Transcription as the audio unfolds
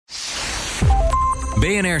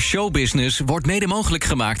BNR Showbusiness wordt mede mogelijk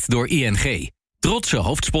gemaakt door ING. Trotse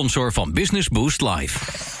hoofdsponsor van Business Boost Live.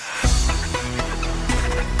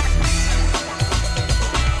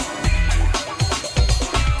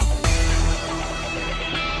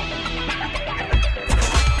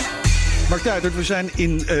 Mark Tuitert, we zijn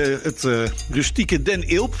in het rustieke Den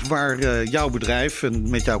Ilp, waar jouw bedrijf en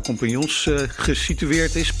met jouw compagnons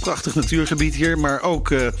gesitueerd is. Prachtig natuurgebied hier, maar ook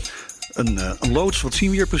een loods. Wat zien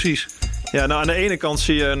we hier precies? Ja, nou aan de ene kant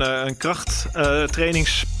zie je een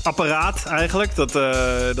krachttrainingsapparaat eigenlijk. Dat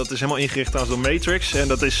is helemaal ingericht door Matrix. En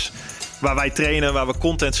dat is waar wij trainen, waar we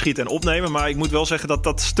content schieten en opnemen. Maar ik moet wel zeggen dat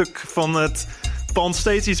dat stuk van het pand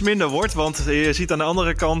steeds iets minder wordt. Want je ziet aan de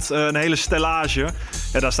andere kant een hele stellage.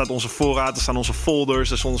 Ja, daar staat onze voorraad, daar staan onze folders,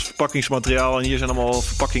 daar is ons verpakkingsmateriaal. En hier zijn allemaal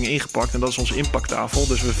verpakkingen ingepakt. En dat is onze impacttafel.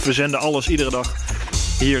 Dus we verzenden alles iedere dag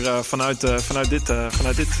hier vanuit dit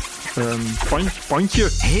pandje.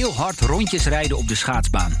 Heel hard rondjes rijden op de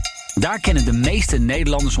schaatsbaan. Daar kennen de meeste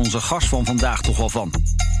Nederlanders onze gast van vandaag toch wel van.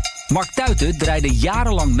 Mark Tuitert draaide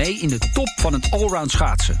jarenlang mee in de top van het allround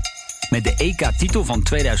schaatsen. Met de EK-titel van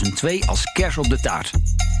 2002 als kers op de taart.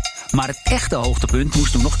 Maar het echte hoogtepunt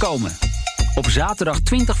moest er nog komen. Op zaterdag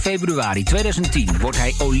 20 februari 2010 wordt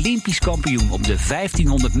hij Olympisch kampioen op de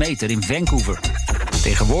 1500 meter in Vancouver.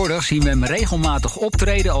 Tegenwoordig zien we hem regelmatig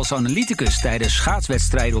optreden als analyticus tijdens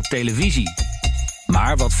schaatswedstrijden op televisie.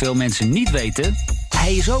 Maar wat veel mensen niet weten,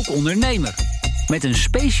 hij is ook ondernemer. Met een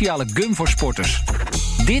speciale gum voor sporters.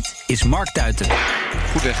 Dit is Mark Tuitert.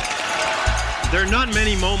 Goed weg. There are not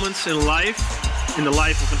many moments in the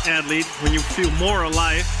life of an athlete, when you feel more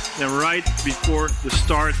alive than right before the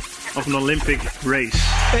start of an Olympic race.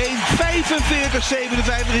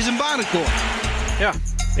 1:45.57 is een baanrecord. Ja,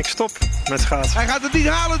 ik stop met schaatsen. Hij gaat het niet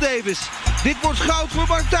halen, Davis. Dit wordt goud voor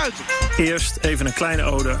Mark Tuitert. Eerst even een kleine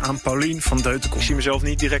ode aan Paulien van Deutenkom. Ik zie mezelf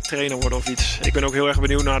niet direct trainer worden of iets. Ik ben ook heel erg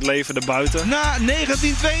benieuwd naar het leven daarbuiten. Na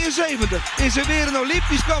 1972 is er weer een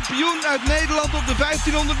Olympisch kampioen uit Nederland op de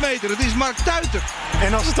 1500 meter. Het is Mark Tuitert.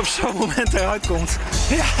 En als het op zo'n moment eruit komt,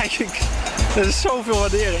 ja, er is zoveel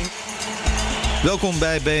waardering. Welkom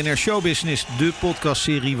bij BNR Showbusiness, de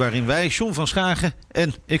podcastserie waarin wij, John van Schagen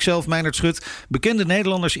en ikzelf, Meijnerd Schut, bekende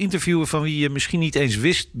Nederlanders interviewen van wie je misschien niet eens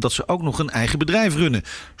wist dat ze ook nog een eigen bedrijf runnen.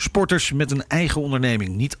 Sporters met een eigen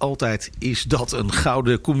onderneming. Niet altijd is dat een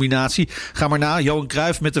gouden combinatie. Ga maar na, Johan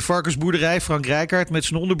Cruijff met de varkensboerderij, Frank Rijkaard met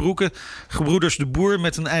zijn onderbroeken, gebroeders De Boer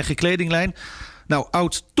met een eigen kledinglijn. Nou,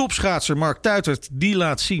 oud-topschaatser Mark Tuitert, die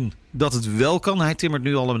laat zien dat het wel kan. Hij timmert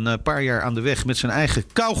nu al een paar jaar aan de weg met zijn eigen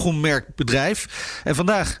kauwgommerkbedrijf. En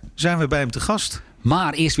vandaag zijn we bij hem te gast.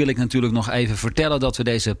 Maar eerst wil ik natuurlijk nog even vertellen dat we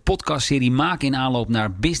deze podcastserie maken in aanloop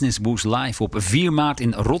naar Business Boost Live op 4 maart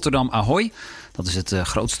in Rotterdam Ahoy. Dat is het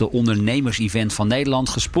grootste ondernemers-event van Nederland,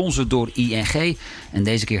 gesponsord door ING. En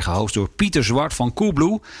deze keer gehost door Pieter Zwart van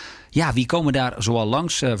Coolblue. Ja, wie komen daar zoal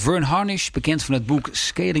langs? Vern Harnish, bekend van het boek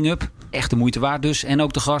Scaling Up. Echt de moeite waard dus. En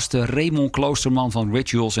ook de gasten Raymond Kloosterman van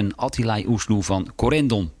Rituals en Attilay Oesloe van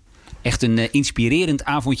Corendon. Echt een inspirerend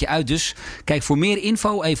avondje uit dus. Kijk voor meer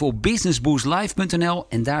info even op businessboostlive.nl.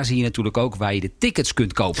 En daar zie je natuurlijk ook waar je de tickets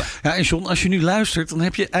kunt kopen. Ja, en John, als je nu luistert, dan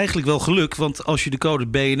heb je eigenlijk wel geluk. Want als je de code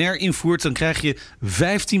BNR invoert, dan krijg je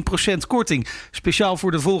 15% korting. Speciaal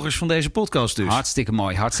voor de volgers van deze podcast dus. Hartstikke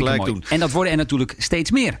mooi, hartstikke Gelijk mooi. doen. En dat worden er natuurlijk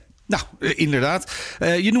steeds meer. Nou, inderdaad.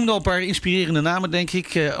 Je noemde al een paar inspirerende namen, denk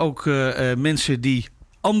ik. Ook mensen die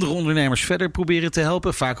andere ondernemers verder proberen te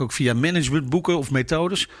helpen. Vaak ook via managementboeken of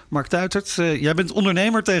methodes. Mark Tuitert, jij bent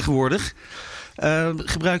ondernemer tegenwoordig.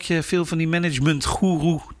 Gebruik je veel van die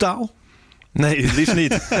management-goeroe taal? Nee, het liefst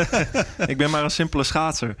niet. Ik ben maar een simpele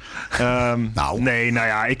schaatser.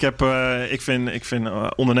 Ik vind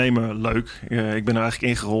ondernemen leuk. Ik ben er eigenlijk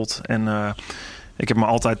ingerold. En ik heb me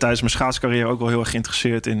altijd tijdens mijn schaatscarrière ook wel heel erg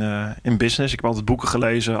geïnteresseerd in business. Ik heb altijd boeken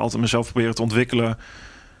gelezen, altijd mezelf proberen te ontwikkelen.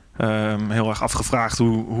 Heel erg afgevraagd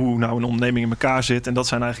hoe nou een onderneming in elkaar zit. En dat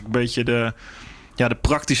zijn eigenlijk een beetje de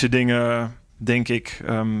praktische dingen, denk ik,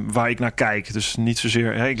 waar ik naar kijk. Dus niet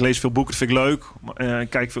zozeer, ik lees veel boeken, dat vind ik leuk. Ik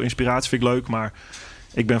kijk veel inspiratie, vind ik leuk. Maar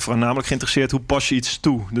ik ben voornamelijk geïnteresseerd, hoe pas je iets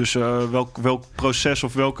toe? Dus welk proces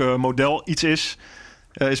of welk model iets is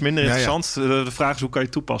minder interessant. Ja. De vraag is, hoe kan je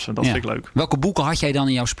het toepassen? Dat vind ik leuk. Welke boeken had jij dan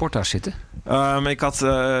in jouw sporttas zitten? Ik had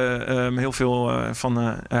heel veel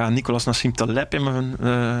van Nicolas Nassim Taleb in mijn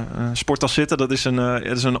sporttas zitten. Dat is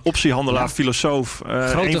een optiehandelaar, filosoof.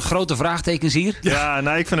 Grote vraagtekens hier.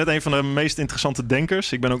 Ja, ik vind het een van de meest interessante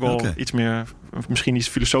denkers. Ik ben ook wel iets meer, misschien iets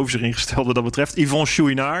filosofischer ingesteld wat dat betreft. Yvon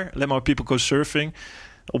Chouinard, Let My People Go Surfing.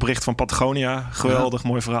 Oprichter van Patagonia. Geweldig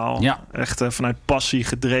mooi verhaal. Ja. Echt vanuit passie,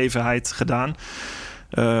 gedrevenheid gedaan.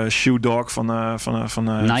 Shoe Dog van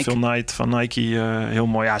Nike. Phil Knight van Nike. Heel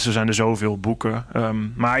mooi. Ja, zo zijn er zoveel boeken.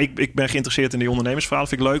 Maar ik ben geïnteresseerd in die ondernemersverhalen.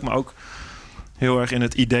 Vind ik leuk, maar ook heel erg in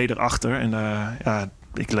het idee erachter. En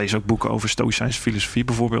ik lees ook boeken over stoïcijnse filosofie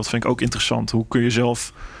bijvoorbeeld. Vind ik ook interessant. Hoe kun je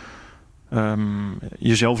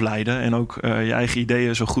jezelf leiden en ook je eigen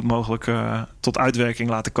ideeën zo goed mogelijk tot uitwerking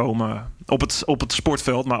laten komen op het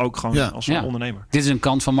sportveld, maar ook gewoon als ondernemer. Dit is een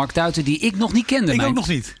kant van Mark Tuiten die ik nog niet kende. Ik ook nog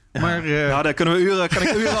niet. Ja. Maar, daar kan ik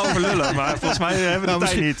uren over lullen, maar volgens mij hebben we de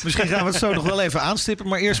tijd niet. Misschien gaan we het zo nog wel even aanstippen,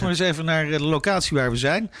 maar eerst maar eens even naar de locatie waar we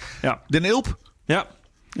zijn. Ja. Den Ilp. Ja.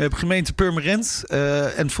 Je hebt gemeente Purmerend.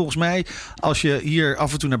 En volgens mij, als je hier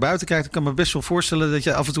af en toe naar buiten kijkt, dan kan ik me best wel voorstellen dat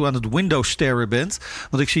je af en toe aan het window staren bent.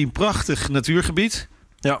 Want ik zie een prachtig natuurgebied.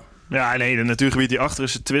 Ja, nee, het natuurgebied die achter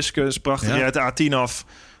is het Twiske. Is prachtig. Ja. Je uit de A10 af.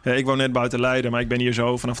 Ik woon net buiten Leiden, maar ik ben hier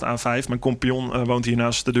zo vanaf de A5. Mijn compagnon woont hier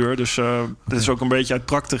naast de deur. Dus dit is ook een beetje uit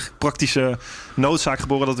praktische noodzaak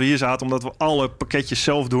geboren dat we hier zaten, omdat we alle pakketjes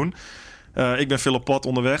zelf doen. Ik ben veel op pad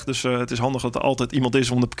onderweg, dus het is handig dat er altijd iemand is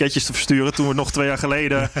om de pakketjes te versturen. Toen we nog 2 jaar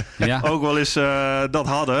geleden ook wel eens dat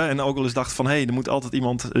hadden. En ook wel eens dachten van, er moet altijd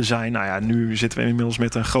iemand zijn. Nou ja, nu zitten we inmiddels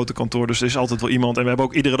met een grote kantoor, dus er is altijd wel iemand. En we hebben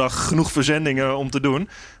ook iedere dag genoeg verzendingen om te doen.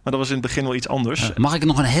 Maar dat was in het begin wel iets anders. Mag ik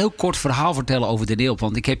nog een heel kort verhaal vertellen over de Ilp?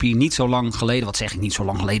 Want ik heb hier niet zo lang geleden, wat zeg ik niet zo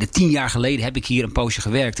lang geleden, 10 jaar geleden heb ik hier een poosje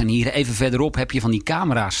gewerkt. En hier even verderop heb je van die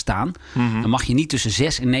camera's staan. Mm-hmm. Dan mag je niet tussen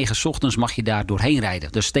 6 en 9 's ochtends mag je daar doorheen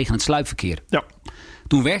rijden. Dus tegen het sluipverkeer. Ja.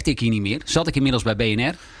 Toen werkte ik hier niet meer. Zat ik inmiddels bij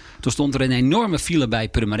BNR. Toen stond er een enorme file bij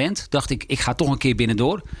Purmerend. Dacht ik ga toch een keer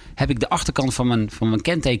binnendoor. Heb ik de achterkant van mijn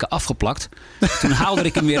kenteken afgeplakt. Toen haalde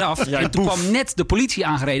ik hem weer af. En toen kwam net de politie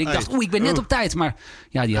aangereden. Ik dacht, ik ben net op tijd. Maar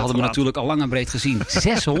die hadden me natuurlijk al lang en breed gezien.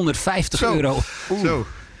 €650. Zo.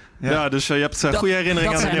 Ja, dus je hebt goede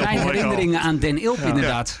herinneringen aan Den Ilp. Dat zijn mijn herinneringen aan Den Ilp,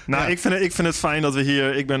 inderdaad. Nou, ik vind het fijn dat we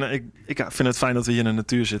hier. Ik vind het fijn dat we hier in de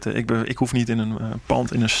natuur zitten. Ik hoef niet in een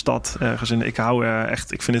pand in een stad ergens in. Ik hou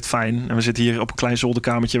echt. Ik vind het fijn. En we zitten hier op een klein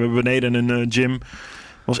zolderkamertje. We hebben beneden een gym.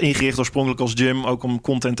 Was ingericht oorspronkelijk als gym, ook om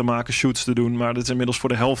content te maken, shoots te doen. Maar dit is inmiddels voor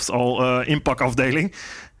de helft al inpakafdeling.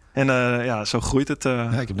 En zo groeit het.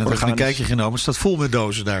 Ik heb net even een kijkje genomen. Het staat vol met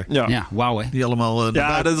dozen daar. Ja, wauw hè. Die allemaal...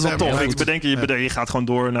 dat is wel tof. Ik bedenk, je gaat gewoon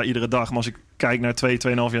door naar iedere dag. Maar als ik kijk naar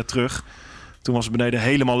 2,5 jaar terug. Toen was het beneden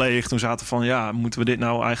helemaal leeg. Toen zaten we van, moeten we dit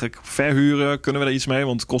nou eigenlijk verhuren? Kunnen we er iets mee?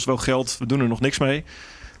 Want het kost wel geld. We doen er nog niks mee. Toen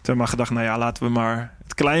hebben we maar gedacht, laten we maar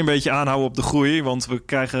het klein beetje aanhouden op de groei. Want we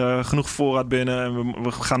krijgen genoeg voorraad binnen. En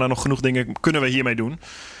we gaan er nog genoeg dingen, kunnen we hiermee doen.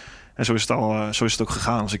 En zo is het ook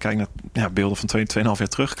gegaan. Als ik kijk naar beelden van 2,5 jaar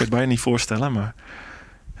terug, kan je het bijna niet voorstellen. Maar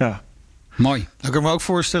ja. Mooi. Dan kan ik me ook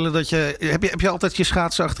voorstellen dat je... Heb je altijd je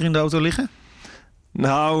schaatsen achter in de auto liggen?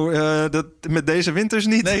 Nou, met deze winters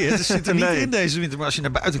niet. Nee, het zit er niet in deze winter. Maar als je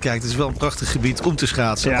naar buiten kijkt, het is wel een prachtig gebied om te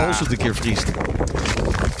schaatsen. Als het een keer vriest.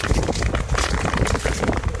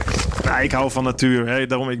 Ik hou van natuur.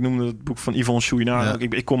 Daarom, ik noemde het boek van Yvonne Chouinard. Ja.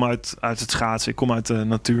 Ik kom uit het schaatsen. Ik kom uit de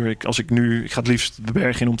natuur. Ik ga het liefst de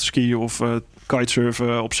berg in om te skiën of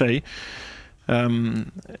kitesurfen op zee.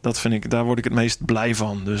 Dat vind ik, daar word ik het meest blij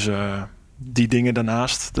van. Dus die dingen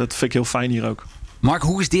daarnaast, dat vind ik heel fijn hier ook. Mark,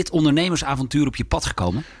 hoe is dit ondernemersavontuur op je pad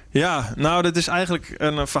gekomen? Ja, nou, dat is eigenlijk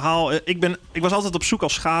een verhaal. Ik was altijd op zoek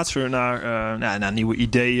als schaatser naar nieuwe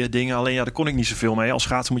ideeën, dingen. Alleen daar kon ik niet zoveel mee. Als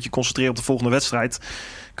schaatser moet je concentreren op de volgende wedstrijd.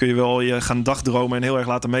 Kun je wel je gaan dagdromen en heel erg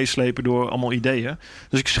laten meeslepen door allemaal ideeën.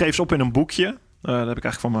 Dus ik schreef ze op in een boekje. Dat heb ik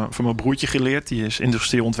eigenlijk van mijn broertje geleerd. Die is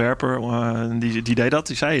industrieel ontwerper. Die deed dat.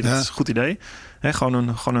 Die zei, dat is een goed idee.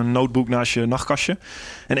 Gewoon een notebook naast je nachtkastje.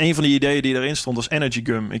 En een van die ideeën die erin stond was Energy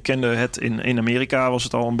Gum. Ik kende het in Amerika, was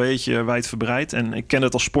het al een beetje wijdverbreid. En ik kende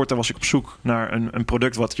het als sporter, was ik op zoek naar een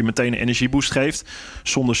product wat je meteen een energieboost geeft.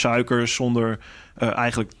 Zonder suiker, zonder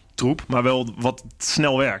eigenlijk troep. Maar wel wat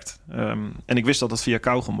snel werkt. En ik wist dat het via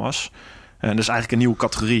kauwgom was. En dat is eigenlijk een nieuwe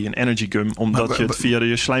categorie, een energy gum. Omdat je het via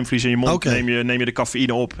je slijmvlies in je mond neem je de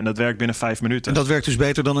cafeïne op. En dat werkt binnen 5 minuten. En dat werkt dus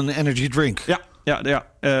beter dan een energy drink? Ja.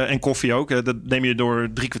 En koffie ook. Dat neem je door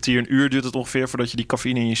 3 kwartier, een uur duurt het ongeveer voordat je die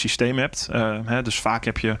cafeïne in je systeem hebt. Dus vaak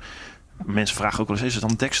heb je... Mensen vragen ook wel eens, is het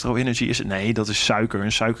dan Dextro Energy? Is het? Nee, dat is suiker.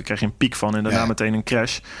 En suiker krijg je een piek van en daarna meteen een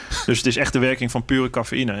crash. Dus het is echt de werking van pure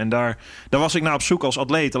cafeïne. En daar was ik naar op zoek als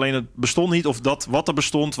atleet. Alleen het bestond niet. Of dat wat er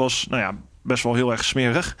bestond was, best wel heel erg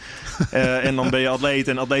smerig. En dan ben je atleet.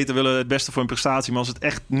 En atleten willen het beste voor hun prestatie. Maar als het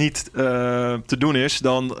echt niet te doen is,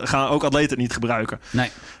 dan gaan ook atleten het niet gebruiken. Nee.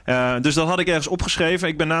 Dus dat had ik ergens opgeschreven.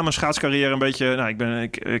 Ik ben na mijn schaatscarrière een beetje...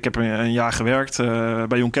 Ik heb een jaar gewerkt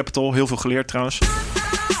bij Young Capital. Heel veel geleerd trouwens.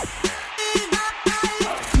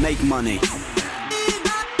 Make money.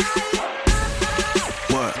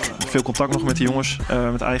 Work. veel contact nog met de jongens,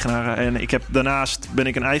 met de eigenaren. En daarnaast ben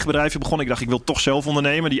ik een eigen bedrijfje begonnen. Ik dacht, ik wil toch zelf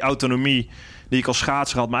ondernemen. Die autonomie die ik als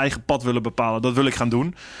schaatser had, mijn eigen pad willen bepalen, dat wil ik gaan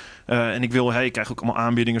doen. En ik krijg ook allemaal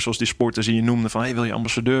aanbiedingen zoals die sporters die je noemde. Van, wil je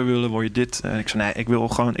ambassadeur willen, wil je dit? En ik zei, nee, ik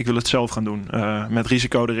wil het zelf gaan doen. Met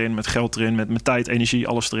risico erin, met geld erin, met tijd, energie,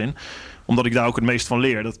 alles erin. Omdat ik daar ook het meest van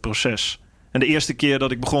leer, dat proces. En de eerste keer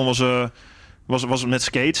dat ik begon was met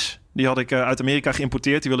skates. Die had ik uit Amerika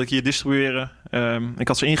geïmporteerd. Die wilde ik hier distribueren. Ik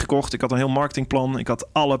had ze ingekocht. Ik had een heel marketingplan. Ik had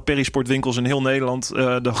alle perisportwinkels in heel Nederland.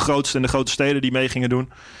 De grootste en de grote steden die mee gingen doen.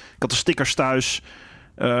 Ik had de stickers thuis.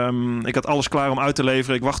 Ik had alles klaar om uit te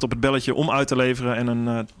leveren. Ik wachtte op het belletje om uit te leveren. En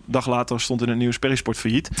een dag later stond in het nieuws Perisport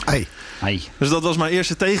failliet. Ai. Dus dat was mijn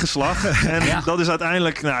eerste tegenslag. En dat is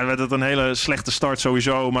uiteindelijk... werd het een hele slechte start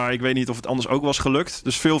sowieso. Maar ik weet niet of het anders ook was gelukt.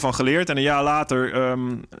 Dus veel van geleerd. En een jaar later...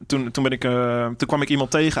 Toen kwam ik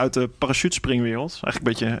iemand tegen uit de parachutespringwereld.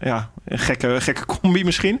 Eigenlijk een beetje een gekke combi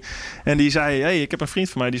misschien. En die zei... ik heb een vriend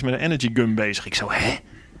van mij die is met een energy gum bezig. Ik zo,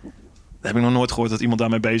 Dat heb ik nog nooit gehoord dat iemand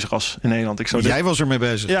daarmee bezig was in Nederland. Jij was ermee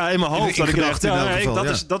bezig? Ja, in mijn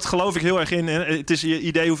hoofd. Dat geloof ik heel erg in. Het is je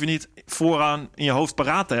idee hoef je niet vooraan in je hoofd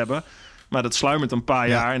paraat te hebben. Maar dat sluimert een paar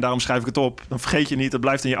jaar en daarom schrijf ik het op. Dan vergeet je niet, het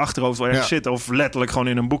blijft in je achterhoofd wel ergens zitten. Of letterlijk gewoon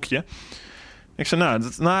in een boekje. Ik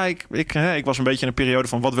zei, ik was een beetje in een periode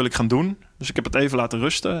van wat wil ik gaan doen. Dus ik heb het even laten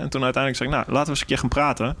rusten. En toen uiteindelijk zei ik, laten we eens een keer gaan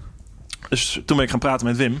praten. Dus toen ben ik gaan praten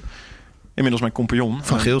met Wim. Inmiddels mijn compagnon.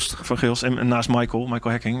 Van Gilst. Van Gilst. En naast Michael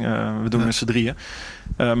Hacking. We doen met z'n drieën.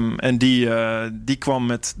 En die kwam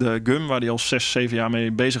met de gum, waar hij al 6-7 jaar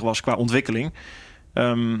mee bezig was qua ontwikkeling.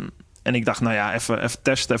 En ik dacht, even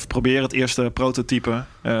testen, even proberen. Het eerste prototype.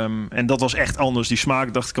 En dat was echt anders. Die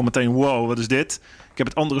smaak dacht ik al meteen, wow, wat is dit? Ik heb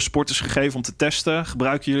het andere sporters gegeven om te testen.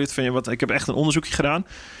 Gebruiken jullie het? Vind je wat? Ik heb echt een onderzoekje gedaan.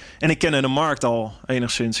 En ik kende de markt al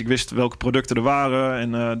enigszins. Ik wist welke producten er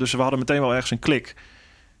waren. En dus we hadden meteen wel ergens een klik.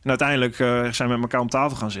 En uiteindelijk zijn we met elkaar om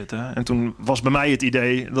tafel gaan zitten. En toen was bij mij het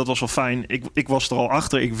idee, dat was wel fijn. Ik was er al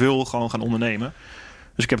achter, ik wil gewoon gaan ondernemen.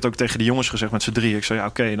 Dus ik heb het ook tegen de jongens gezegd met z'n drieën. Ik zei,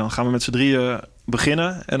 oké, dan gaan we met z'n drieën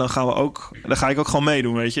beginnen. En dan ga ik ook gewoon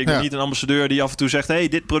meedoen, weet je. Ik ben niet een ambassadeur die af en toe zegt,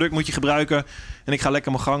 dit product moet je gebruiken. En ik ga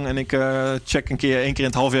lekker mijn gang en ik check één keer in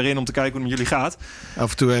het half jaar in om te kijken hoe het met jullie gaat.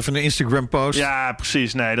 Af en toe even een Instagram post. Ja,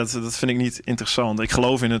 precies. Nee, dat vind ik niet interessant. Ik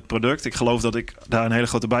geloof in het product. Ik geloof dat ik daar een hele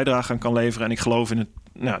grote bijdrage aan kan leveren. En ik geloof in het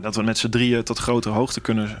dat we met z'n drieën tot grotere hoogte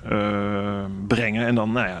kunnen brengen. En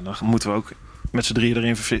dan moeten we ook met z'n drieën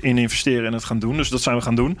erin investeren en het gaan doen. Dus dat zijn we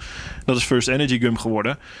gaan doen. Dat is First Energy Gum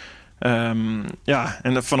geworden.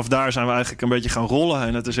 En vanaf daar zijn we eigenlijk een beetje gaan rollen.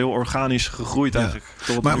 En het is heel organisch gegroeid eigenlijk.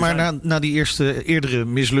 Maar na die eerdere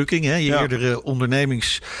mislukking, je eerdere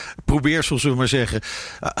ondernemingsprobeersel, zullen we maar zeggen.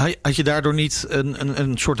 Had je daardoor niet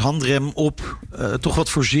een soort handrem op? Toch wat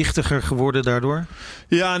voorzichtiger geworden daardoor?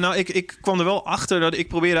 Ja, ik kwam er wel achter dat ik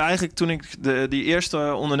probeerde eigenlijk toen ik die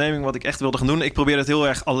eerste onderneming wat ik echt wilde gaan doen, ik probeerde het heel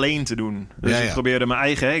erg alleen te doen. Dus ik probeerde mijn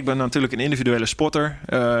eigen. Ik ben natuurlijk een individuele sporter.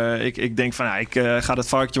 Ik denk van, ik ga dat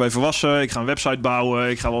varkentje wel even wassen. Ik ga een website bouwen.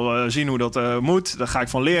 Ik ga wel zien hoe dat moet. Daar ga ik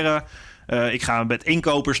van leren. Ik ga met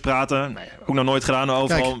inkopers praten. Ook nog nooit gedaan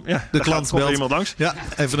overal. Kijk, de klant belt iemand langs. Ja,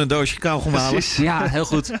 even een doosje kauwgom halen. Ja, heel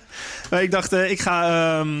goed. Ik dacht, ik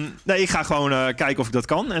ga gewoon kijken of ik dat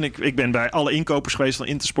kan. En ik ben bij alle inkopers geweest van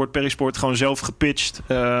Intersport, Perisport, gewoon zelf gepitcht.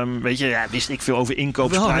 Wist ik veel over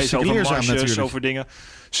inkoopprijzen, over marges, natuurlijk. Over dingen.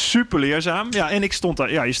 Super leerzaam. Ja, en ik stond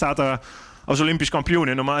daar. Ja, je staat daar als Olympisch kampioen.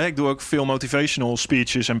 En normaal, ik doe ook veel motivational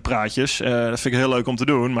speeches en praatjes. Dat vind ik heel leuk om te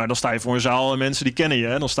doen. Maar dan sta je voor een zaal en mensen die kennen je.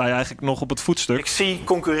 En dan sta je eigenlijk nog op het voetstuk. Ik zie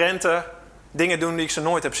concurrenten dingen doen die ik ze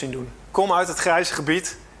nooit heb zien doen. Kom uit het grijze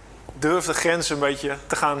gebied. Durf de grenzen een beetje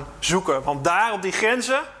te gaan zoeken. Want daar op die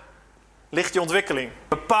grenzen ligt je ontwikkeling.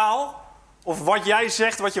 Bepaal of wat jij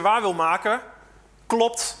zegt, wat je waar wil maken,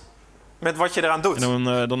 klopt met wat je eraan doet. En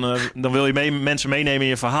dan wil je mensen meenemen in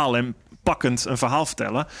je verhaal en pakkend een verhaal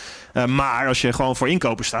vertellen. Maar als je gewoon voor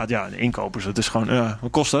inkopers staat, de inkopers, het is gewoon,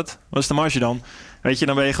 wat kost het? Wat is de marge dan? Weet je,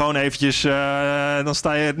 dan ben je gewoon eventjes, dan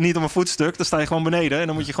sta je niet op een voetstuk, dan sta je gewoon beneden en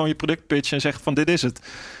dan moet je gewoon je product pitchen en zeggen van dit is het.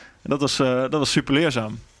 En dat was super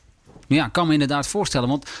leerzaam. Ja, ik kan me inderdaad voorstellen.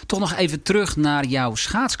 Want toch nog even terug naar jouw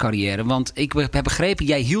schaatscarrière. Want ik heb begrepen,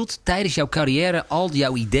 jij hield tijdens jouw carrière al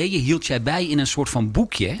jouw ideeën hield jij bij in een soort van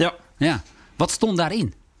boekje. Ja. Wat stond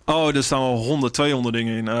daarin? Er staan wel 100, 200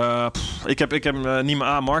 dingen in. Ik heb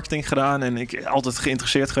NIMA marketing gedaan en ik altijd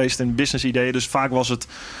geïnteresseerd geweest in business ideeën. Dus vaak was het,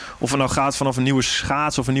 of het nou gaat vanaf een nieuwe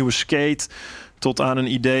schaats of een nieuwe skate, tot aan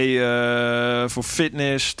een idee voor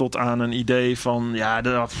fitness, tot aan een idee van,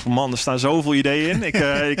 er staan zoveel ideeën in.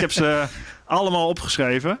 Ik heb ze allemaal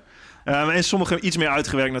opgeschreven. En sommige iets meer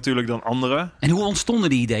uitgewerkt natuurlijk dan andere. En hoe ontstonden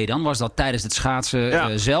die ideeën dan? Was dat tijdens het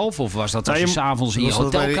schaatsen zelf? Of was dat als je s'avonds in je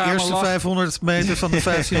hotelkamer bij de eerste lag? 500 meter van de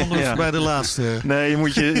 1500 of bij de laatste? Nee,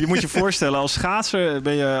 je moet je voorstellen. Als schaatser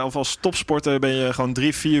ben je, of als topsporter ben je gewoon 3-4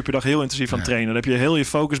 uur per dag heel intensief aan het trainen. Daar heb je heel je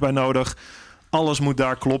focus bij nodig. Alles moet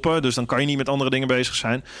daar kloppen, dus dan kan je niet met andere dingen bezig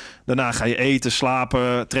zijn. Daarna ga je eten,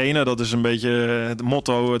 slapen, trainen. Dat is een beetje het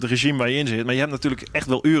motto, het regime waar je in zit. Maar je hebt natuurlijk echt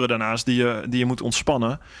wel uren daarnaast die je moet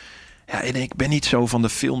ontspannen. Ja, en ik ben niet zo van de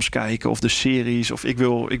films kijken of de series. Of ik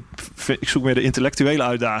zoek meer de intellectuele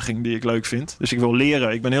uitdaging die ik leuk vind. Dus ik wil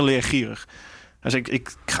leren. Ik ben heel leergierig. Dus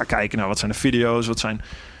ik ga kijken naar wat zijn de video's,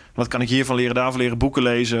 wat kan ik hiervan leren, daarvan leren, boeken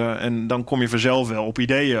lezen. En dan kom je vanzelf wel op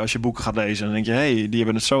ideeën als je boeken gaat lezen. Dan denk je, die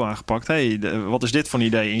hebben het zo aangepakt. Wat is dit voor een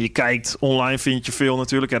idee? En je kijkt, online vind je veel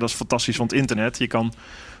natuurlijk. Ja, dat is fantastisch van het internet. Je kan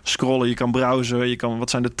scrollen, je kan browsen. Wat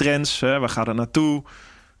zijn de trends? Waar gaat het naartoe?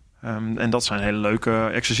 En dat zijn hele leuke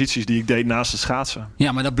exercities die ik deed naast het schaatsen.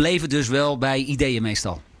 Ja, maar dat bleef het dus wel bij ideeën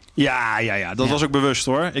meestal. Ja. Dat was ook bewust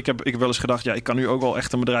hoor. Ik heb wel eens gedacht, ik kan nu ook wel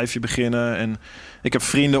echt een bedrijfje beginnen. En ik heb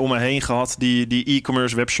vrienden om me heen gehad die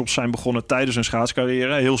e-commerce webshops zijn begonnen tijdens hun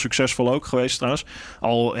schaatscarrière. Heel succesvol ook geweest trouwens.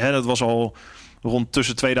 Dat was al rond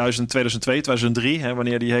tussen 2000 en 2002, 2003.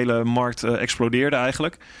 Wanneer die hele markt explodeerde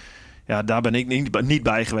eigenlijk. Ja, daar ben ik niet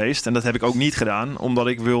bij geweest. En dat heb ik ook niet gedaan. Omdat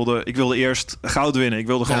ik wilde eerst goud winnen. Ik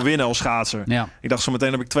wilde gewoon winnen als schaatser. Ja. Ik dacht, zo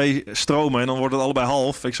meteen heb ik 2 stromen en dan wordt het allebei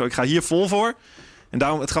half. Ik ga hier vol voor. En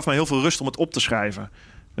daarom, het gaf mij heel veel rust om het op te schrijven.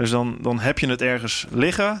 Dus dan heb je het ergens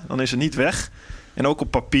liggen. Dan is het niet weg. En ook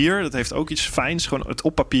op papier. Dat heeft ook iets fijns. Gewoon het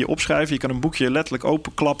op papier opschrijven. Je kan een boekje letterlijk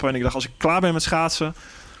openklappen. En ik dacht, als ik klaar ben met schaatsen,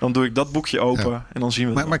 dan doe ik dat boekje open. Ja. En dan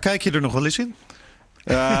zien we het. Maar kijk je er nog wel eens in?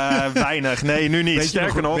 Weinig. Nee, nu niet.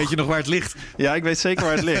 Sterker nog. Weet je nog waar het ligt? Ja, ik weet zeker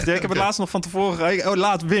waar het ligt. Ja, ik heb het laatst nog van tevoren...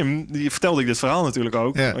 laat Wim, die vertelde ik dit verhaal natuurlijk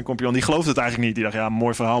ook. Ja. Een compagnon, die geloofde het eigenlijk niet. Die dacht,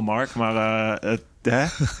 mooi verhaal Mark. Maar het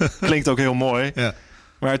klinkt ook heel mooi. Ja.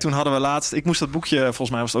 Maar toen hadden we laatst... Ik moest dat boekje... Volgens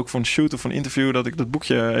mij was het ook voor een shoot of voor een interview... dat ik dat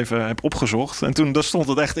boekje even heb opgezocht. En toen stond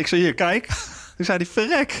het echt... Ik zei, hier, kijk. Toen zei hij,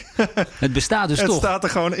 verrek. Het bestaat dus het toch? Het staat er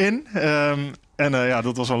gewoon in.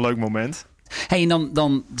 Dat was wel een leuk moment. Hey, en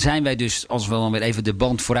dan zijn wij dus, als we dan weer even de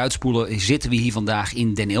band vooruitspoelen... zitten we hier vandaag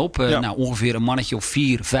in Den Ilp. Ongeveer een mannetje of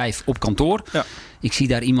 4, 5 op kantoor. Ja. Ik zie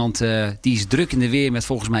daar iemand, die is druk in de weer met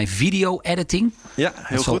volgens mij video-editing. Ja,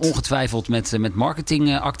 heel dat zal goed. Ongetwijfeld met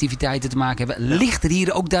marketingactiviteiten te maken hebben. Ja. Ligt er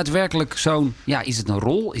hier ook daadwerkelijk zo'n... Ja, is het een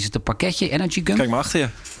rol? Is het een pakketje? Energy Gum? Kijk maar achter je.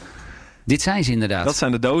 Dit zijn ze inderdaad. Dat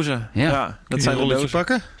zijn de dozen. Ja, dat zijn de dozen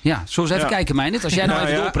pakken. Ja, zullen we eens even kijken, Meijnert. Als jij nou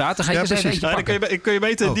even doorpraat, dan ga ik eens even eentje pakken. Dan kun je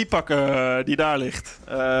beter die pakken die daar ligt.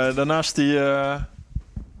 Daarnaast die... Kun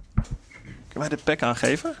je mij de pack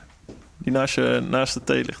aangeven? Die naast de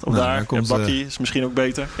thee ligt. Of daar. Komt, bakkie is misschien ook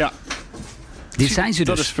beter. Ja. Dit zijn ze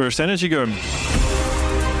dus. Dat is First Energy Gum.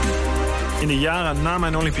 In de jaren na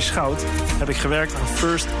mijn Olympisch goud heb ik gewerkt aan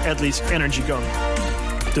First Athletes Energy Gum.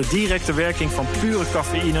 De directe werking van pure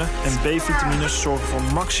cafeïne en B-vitamines zorgen voor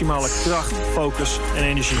maximale kracht, focus en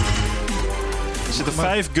energie. Er zitten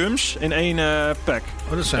 5 gums in 1 pack.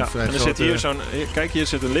 Oh, dat zijn vrij en er zit hier kijk, hier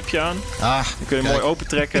zit een lipje aan. Dan kun je mooi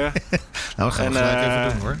opentrekken. Nou, gaan we gelijk even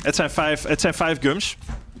doen hoor. Het zijn 5 gums.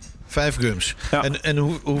 5 gums. Ja. En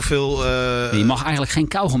hoeveel... Je mag eigenlijk geen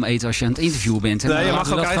kauwgom eten als je aan het interviewen bent. Nee, je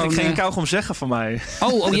mag ook eigenlijk geen kauwgom zeggen van mij.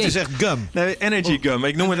 Oh het is echt gum. Nee, energy gum.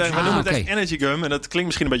 Ik noem het echt energy gum. En dat klinkt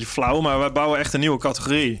misschien een beetje flauw, maar wij bouwen echt een nieuwe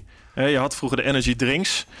categorie. Je had vroeger de energy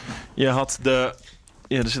drinks. Je had er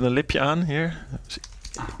zit een lipje aan hier.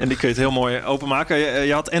 En die kun je het heel mooi openmaken.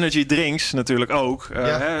 Je had energy drinks natuurlijk ook.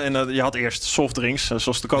 En je had eerst softdrinks,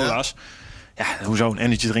 zoals de cola's. Ja, hoezo? Een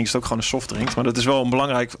energy drink is ook gewoon een softdrink. Maar dat is wel een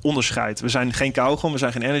belangrijk onderscheid. We zijn geen kauwgom, we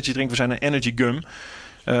zijn geen energy drink, we zijn een energy gum.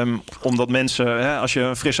 Omdat mensen, als je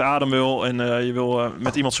een frisse adem wil en je wil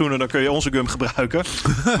met iemand zoenen, dan kun je onze gum gebruiken.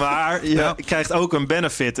 Maar je krijgt ook een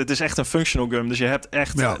benefit. Het is echt een functional gum. Dus je hebt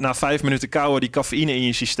echt na 5 minuten kauwen die cafeïne in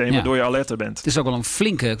je systeem, waardoor je alerter bent. Het is ook wel een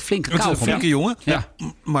flinke kauwgom. Het is een flinke jongen. Ja.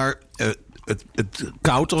 Maar het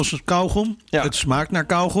koud als een kauwgom. Ja. Het smaakt naar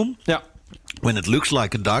kauwgom. Ja. When it looks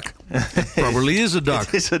like a duck, probably is a duck.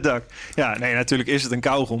 Het is een duck. Ja, nee, natuurlijk is het een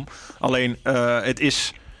kauwgom. Alleen, het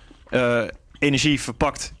is energie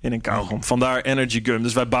verpakt in een kauwgom. Vandaar Energy Gum.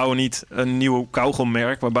 Dus wij bouwen niet een nieuw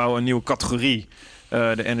kauwgommerk. We bouwen een nieuwe categorie,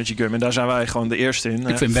 de Energy Gum. En daar zijn wij gewoon de eerste in.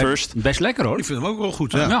 Ik vind hem best lekker hoor. Ik vind hem ook wel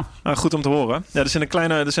goed. Ja. Nou, goed om te horen. Ja, er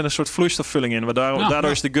zit een soort vloeistofvulling in.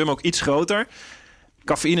 Daardoor is de gum ook iets groter.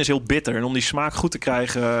 Cafeïne is heel bitter. En om die smaak goed te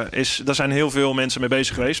krijgen, daar zijn heel veel mensen mee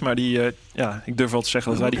bezig geweest. Maar ik durf wel te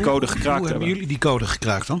zeggen dat wij die code gekraakt hebben. Hoe hebben jullie die code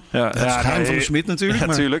gekraakt dan? Ja, dat is het geheim van de smid natuurlijk. Ja,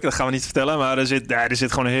 natuurlijk, dat gaan we niet vertellen. Maar er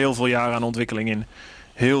zit gewoon heel veel jaren aan ontwikkeling in.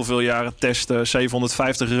 heel veel jaren testen.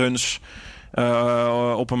 750 runs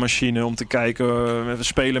op een machine om te kijken. We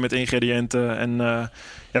spelen met ingrediënten. En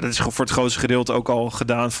dat is voor het grootste gedeelte ook al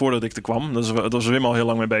gedaan voordat ik er kwam. Daar was Wim al heel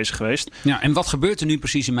lang mee bezig geweest. Ja, en wat gebeurt er nu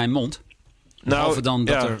precies in mijn mond? Behalve dan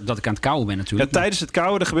dat ik aan het kauwen ben natuurlijk. Ja, tijdens het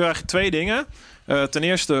kauwen er gebeuren eigenlijk 2 dingen. Ten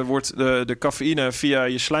eerste wordt de cafeïne via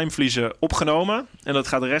je slijmvliezen opgenomen. En dat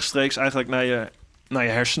gaat rechtstreeks eigenlijk naar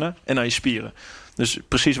je hersenen en naar je spieren. Dus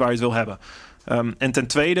precies waar je het wil hebben. En ten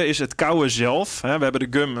tweede is het kauwen zelf. Hè, we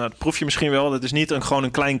hebben de gum, dat proef je misschien wel. Dat is niet gewoon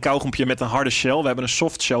een klein kauwgompje met een harde shell. We hebben een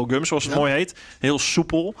soft shell gum, zoals het mooi heet. Heel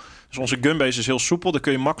soepel. Dus onze gumbase is heel soepel. Daar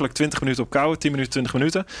kun je makkelijk 20 minuten op kauwen. 10 minuten, 20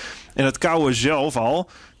 minuten. En het kauwen zelf al,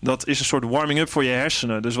 dat is een soort warming-up voor je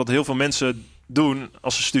hersenen. Dus wat heel veel mensen doen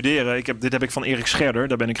als ze studeren. Dit heb ik van Erik Scherder,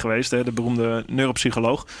 daar ben ik geweest. De beroemde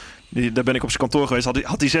neuropsycholoog. Daar ben ik op zijn kantoor geweest.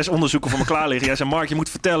 Had hij 6 onderzoeken voor me klaar liggen. Jij zei, Mark, je moet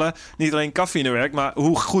vertellen, niet alleen cafeïne werkt, maar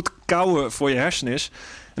hoe goed kauwen voor je hersenen is.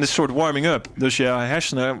 En het is een soort warming-up. Dus je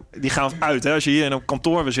hersenen, die gaan uit. Hè? Als je hier in een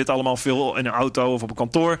kantoor, we zitten allemaal veel in een auto of op een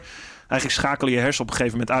kantoor. Eigenlijk schakelen je hersenen op een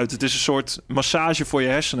gegeven moment uit. Het is een soort massage voor je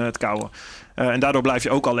hersenen, het kauwen. En daardoor blijf je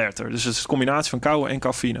ook alerter. Dus het is een combinatie van kauwen en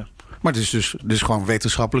cafeïne. Maar het is dus gewoon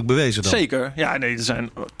wetenschappelijk bewezen dan? Zeker. Ja, nee, er zijn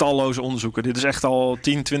talloze onderzoeken. Dit is echt al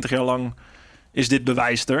 10, 20 jaar lang is dit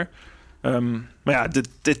bewijs er. Maar ja,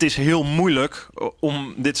 het is heel moeilijk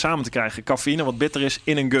om dit samen te krijgen. Cafeïne, wat bitter is,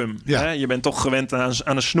 in een gum. Ja. Hè? Je bent toch gewend aan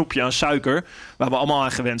een snoepje, aan suiker, waar we allemaal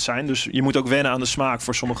aan gewend zijn. Dus je moet ook wennen aan de smaak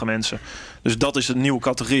voor sommige mensen. Dus dat is een nieuwe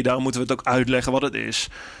categorie. Daarom moeten we het ook uitleggen wat het is.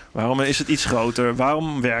 Waarom is het iets groter?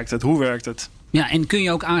 Waarom werkt het? Hoe werkt het? Ja, en kun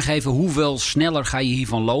je ook aangeven hoeveel sneller ga je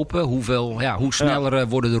hiervan lopen? Hoe sneller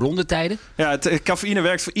worden de rondetijden? Ja, het cafeïne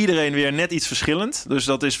werkt voor iedereen weer net iets verschillend. Dus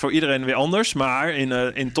dat is voor iedereen weer anders. Maar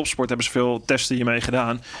in topsport hebben ze veel testen hiermee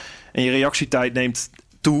gedaan. En je reactietijd neemt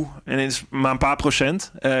toe. En het is maar een paar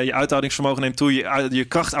procent. Je uithoudingsvermogen neemt toe. Je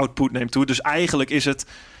krachtoutput neemt toe. Dus eigenlijk is het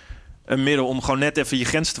een middel om gewoon net even je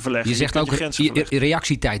grens te verleggen. Je zegt ook, je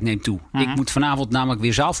reactietijd neemt toe. Ik moet vanavond namelijk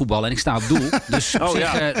weer zaalvoetballen en ik sta op doel. Dus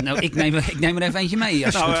ik neem er even eentje mee.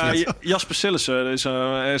 Jasper Sillissen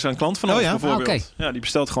is een klant van ons bijvoorbeeld. Okay. Ja, die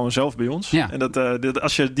bestelt gewoon zelf bij ons. Ja. En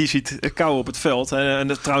als je die ziet kauwen op het veld.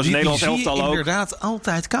 En trouwens Nederlands elftal ook. Inderdaad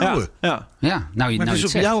altijd kauwen. Ja.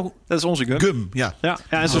 Dat is onze gum. Ja,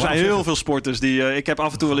 en er zijn heel veel sporters die... ik heb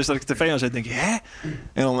af en toe wel eens dat ik tv aanzet en denk hè?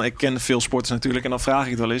 En dan, ik ken veel sporters natuurlijk en dan vraag ik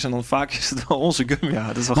het wel eens. En dan vaak is het wel onze gum. Ja,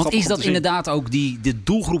 dat is wel Want is dat inderdaad ook de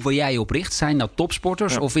doelgroep waar jij je op richt? Zijn dat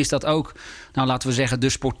topsporters? Ja. Of is dat ook, nou laten we zeggen, de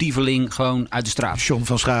sportieveling gewoon uit de straat? John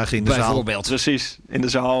van Schagen in de bijvoorbeeld. zaal. Precies, in de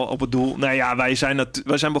zaal op het doel. Nou ja, wij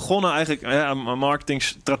zijn begonnen eigenlijk marketing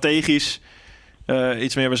strategisch.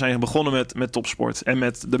 Iets meer, we zijn begonnen met topsport. En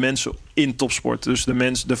met de mensen in topsport. Dus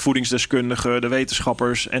de voedingsdeskundigen, de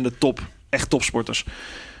wetenschappers en de echt topsporters.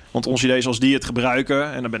 Want ons idee is als die het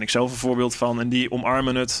gebruiken, en daar ben ik zelf een voorbeeld van, en die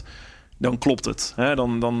omarmen het, dan klopt het.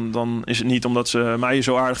 Dan is het niet omdat ze mij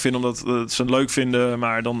zo aardig vinden, omdat ze het leuk vinden,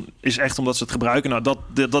 maar dan is het echt omdat ze het gebruiken. Nou,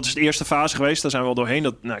 dat is de eerste fase geweest. Daar zijn we wel doorheen.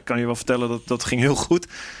 Dat kan je wel vertellen, dat ging heel goed.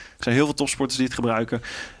 Er zijn heel veel topsporters die het gebruiken.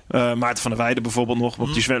 Maarten van der Weijden bijvoorbeeld nog.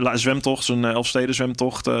 Op die zwemtocht, zijn Elfsteden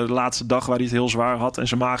zwemtocht. De laatste dag waar hij het heel zwaar had. En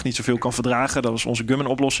zijn maag niet zoveel kan verdragen. Dat was onze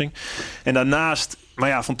gummen-oplossing. En daarnaast, maar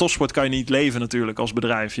ja, van topsport kan je niet leven natuurlijk als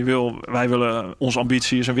bedrijf. Wij willen, onze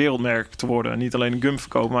ambitie is een wereldmerk te worden. Niet alleen een gum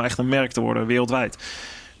verkopen, maar echt een merk te worden wereldwijd.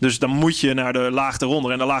 Dus dan moet je naar de laagte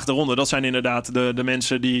ronde. En de laagte ronde, dat zijn inderdaad de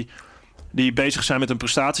mensen die bezig zijn met hun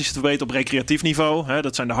prestaties te verbeteren op recreatief niveau.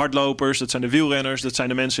 Dat zijn de hardlopers, dat zijn de wielrenners, dat zijn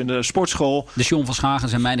de mensen in de sportschool. De John van Schagen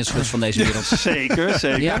zijn mijn schuts van deze wereld.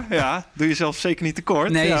 Zeker. Ja, doe jezelf zeker niet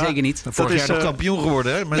tekort. Nee, zeker niet. Vorig jaar nog kampioen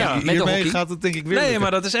geworden, hè? Maar hiermee gaat het denk ik weer. Nee,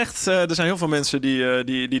 maar dat is echt... er zijn heel veel mensen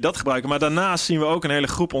die dat gebruiken. Maar daarnaast zien we ook een hele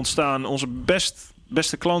groep ontstaan. Onze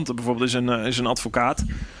beste klanten bijvoorbeeld is een advocaat.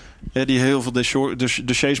 Die heel veel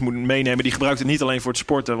dossiers moet meenemen. Die gebruikt het niet alleen voor het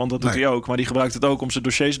sporten, want dat doet hij ook. Maar die gebruikt het ook om zijn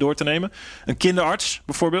dossiers door te nemen. Een kinderarts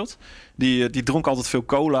bijvoorbeeld. Die dronk altijd veel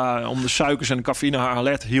cola om de suikers en de cafeïne haar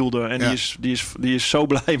alert hielden. En die is zo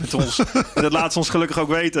blij met ons. En dat laat ze ons gelukkig ook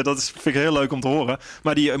weten. Dat vind ik heel leuk om te horen.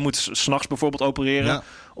 Maar die moet 's nachts bijvoorbeeld opereren. Ja.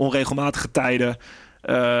 Onregelmatige tijden.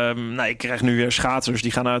 Ik krijg nu weer schaatsers.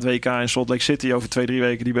 Die gaan naar het WK in Salt Lake City over 2-3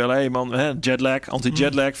 weken. Die bellen, hey man, jetlag,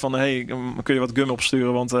 anti-jetlag. Van kun je wat gum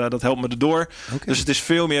opsturen, want dat helpt me erdoor. Okay. Dus het is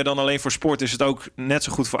veel meer dan alleen voor sport. Is het ook net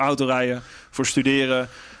zo goed voor autorijden, voor studeren.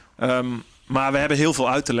 Maar we hebben heel veel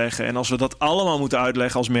uit te leggen. En als we dat allemaal moeten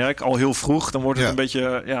uitleggen als merk, al heel vroeg, dan wordt het een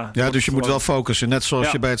beetje... Ja, dus je moet wel focussen. Net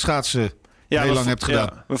zoals je bij het schaatsen heel lang hebt gedaan.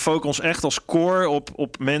 Ja, we focussen ons echt als core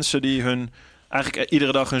op mensen die hun eigenlijk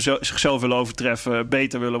iedere dag zichzelf willen overtreffen,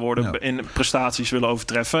 beter willen worden, in prestaties willen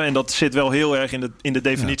overtreffen. En dat zit wel heel erg in de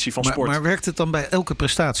definitie van sport. Maar werkt het dan bij elke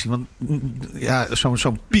prestatie? Want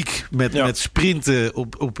zo'n piek met sprinten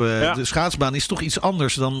op de schaatsbaan is toch iets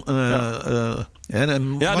anders dan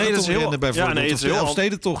een marathonrennen bijvoorbeeld. Of de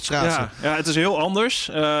Elfstedentocht schaatsen. Ja, het is heel anders.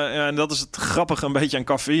 En dat is het grappige een beetje aan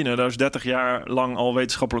cafeïne. Daar is 30 jaar lang al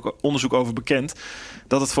wetenschappelijk onderzoek over bekend.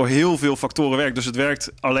 Dat het voor heel veel factoren werkt. Dus het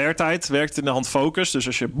werkt alertheid, werkt in de hand focus. Dus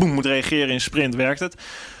als je moet reageren in sprint, werkt het.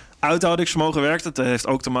 Uithoudingsvermogen werkt het. Dat heeft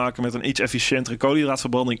ook te maken met een iets efficiëntere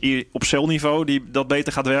koolhydraatverbranding op celniveau die dat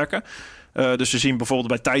beter gaat werken. Dus ze zien bijvoorbeeld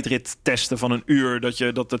bij tijdrittesten van een uur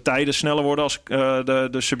dat de tijden sneller worden als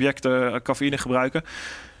de subjecten cafeïne gebruiken.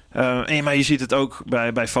 Maar je ziet het ook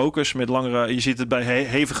bij focus met langere. Je ziet het bij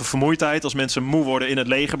hevige vermoeidheid. Als mensen moe worden in het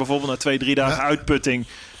leger, bijvoorbeeld na 2-3 dagen uitputting.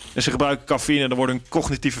 En ze gebruiken cafeïne, dan worden hun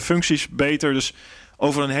cognitieve functies beter. Dus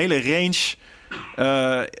over een hele range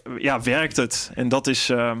werkt het. En dat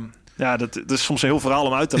is. Dat is soms een heel verhaal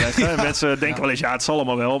om uit te leggen. En mensen denken wel eens, het zal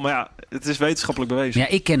allemaal wel. Maar het is wetenschappelijk bewezen. Ja,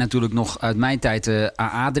 ik ken natuurlijk nog uit mijn tijd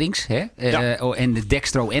AA-drinks en de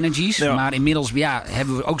Dextro Energies. Ja. Maar inmiddels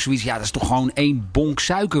hebben we ook zoiets. Ja, dat is toch gewoon 1 bonk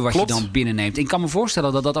suiker wat je dan binnenneemt. Ik kan me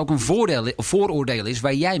voorstellen dat dat ook een vooroordeel is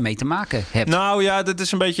waar jij mee te maken hebt. Nou ja, dat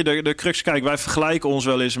is een beetje de crux. Kijk, wij vergelijken ons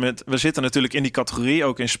wel eens met. We zitten natuurlijk in die categorie,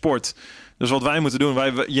 ook in sport. Dus wat wij moeten doen,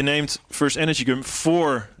 je neemt First Energy Gum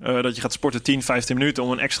voor dat je gaat sporten 10, 15 minuten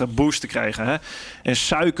om een extra boost te krijgen. Hè? En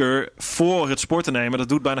suiker voor het sporten nemen, dat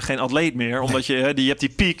doet bijna geen atleet meer. Omdat je hebt die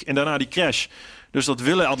piek en daarna die crash. Dus dat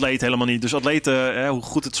willen atleten helemaal niet. Dus atleten, hoe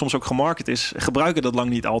goed het soms ook gemarket is, gebruiken dat lang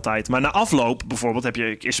niet altijd. Maar na afloop bijvoorbeeld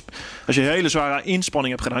als je een hele zware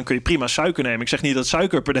inspanning hebt gedaan, kun je prima suiker nemen. Ik zeg niet dat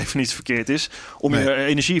suiker per definitie verkeerd is om je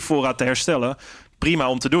energievoorraad te herstellen. Prima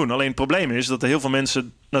om te doen. Alleen het probleem is dat er heel veel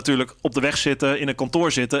mensen natuurlijk op de weg zitten, in een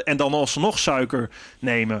kantoor zitten en dan alsnog suiker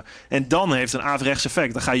nemen. En dan heeft het een averechts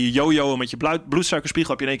effect. Dan ga je jojoen met je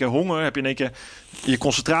bloedsuikerspiegel, heb je in één keer honger, heb je in één keer je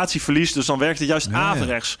concentratie verliest. Dus dan werkt het juist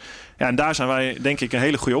averechts. Ja, en daar zijn wij denk ik een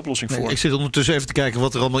hele goede oplossing voor. Ik zit ondertussen even te kijken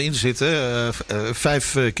wat er allemaal in zit.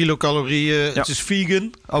 5 kilocalorieën. Het is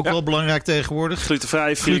vegan. Ook wel belangrijk tegenwoordig.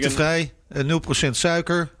 Glutenvrij. 0%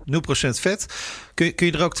 suiker, 0% vet. Kun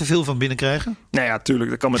je er ook te veel van binnenkrijgen? Nou ja, tuurlijk.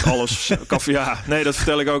 Dat kan met alles. Dat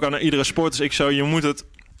vertel ik ook aan iedere sporter. Je moet het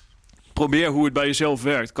proberen hoe het bij jezelf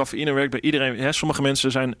werkt. Cafeïne werkt bij iedereen. Sommige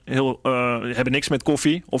mensen zijn hebben niks met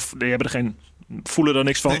koffie. Of die voelen er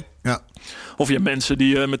niks van. Nee, ja. Of je hebt mensen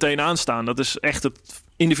die meteen aanstaan. Dat is echt het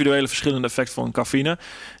individuele verschillende effect van cafeïne. En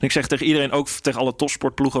ik zeg tegen iedereen, ook tegen alle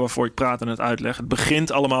topsportploegen waarvoor ik praat en het uitleg. Het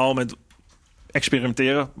begint allemaal met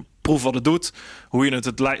experimenteren. Proef wat het doet. Hoe je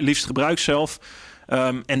het liefst gebruikt zelf.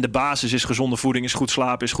 En de basis is gezonde voeding, is goed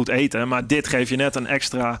slapen, is goed eten. Maar dit geeft je net een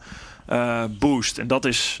extra boost. En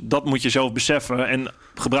dat moet je zelf beseffen. En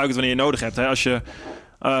gebruik het wanneer je nodig hebt. Hè. Als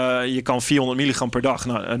je kan 400 milligram per dag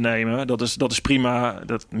nemen. Dat is prima.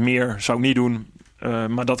 Meer zou ik niet doen.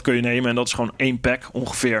 Maar dat kun je nemen. En dat is gewoon 1 pack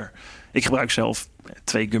ongeveer. Ik gebruik zelf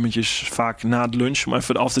 2 gummetjes vaak na de lunch. Om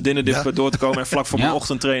even af de dinnerdip door te komen. En vlak voor mijn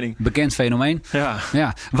ochtendtraining. Bekend fenomeen.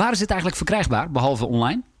 Ja. Waar is het eigenlijk verkrijgbaar? Behalve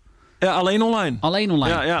online? Ja, alleen online. Alleen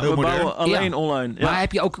online? Ja, we bouwen alleen online. Ja. Maar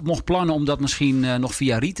heb je ook nog plannen om dat misschien nog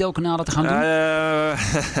via retailkanalen te gaan doen?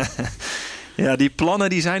 Ja, die plannen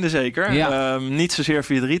die zijn er zeker. Ja. Niet zozeer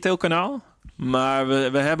via het retailkanaal. Maar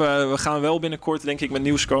we gaan wel binnenkort denk ik met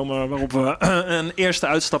nieuws komen waarop we een eerste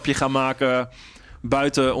uitstapje gaan maken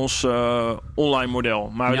buiten ons online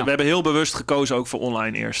model. Maar we hebben heel bewust gekozen ook voor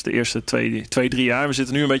online eerst. De eerste 2-3 jaar. We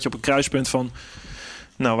zitten nu een beetje op een kruispunt van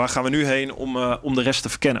waar gaan we nu heen om de rest te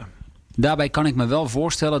verkennen. Daarbij kan ik me wel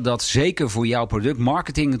voorstellen dat zeker voor jouw product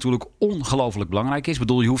marketing natuurlijk ongelooflijk belangrijk is. Ik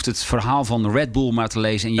bedoel, je hoeft het verhaal van Red Bull maar te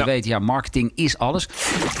lezen en je weet, marketing is alles.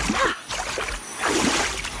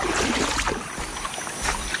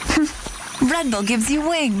 Red Bull gives you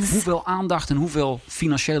wings. Hoeveel aandacht en hoeveel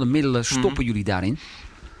financiële middelen stoppen jullie daarin?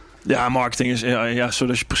 Ja, marketing is,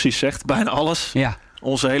 zoals je precies zegt, bijna alles. Ja.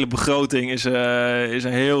 Onze hele begroting is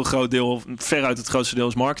een heel groot deel, veruit het grootste deel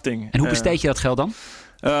is marketing. En hoe besteed je dat geld dan?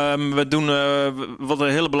 We doen wat een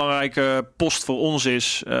hele belangrijke post voor ons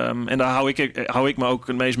is. En daar hou ik me ook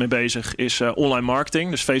het meest mee bezig. Is online marketing.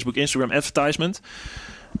 Dus Facebook, Instagram, advertisement.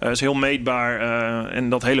 is heel meetbaar. En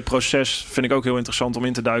dat hele proces vind ik ook heel interessant om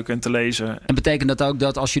in te duiken en te lezen. En betekent dat ook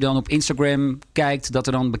dat als je dan op Instagram kijkt, dat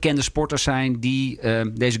er dan bekende sporters zijn die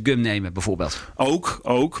deze gum nemen bijvoorbeeld?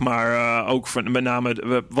 Ook. Maar ook met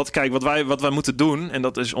name wat wij moeten doen, en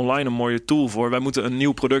dat is online een mooie tool voor. Wij moeten een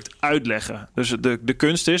nieuw product uitleggen. Dus de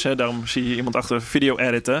kunst is, daarom zie je iemand achter video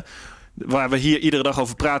editen. waar we hier iedere dag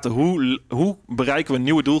over praten. Hoe bereiken we een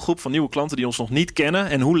nieuwe doelgroep van nieuwe klanten die ons nog niet kennen?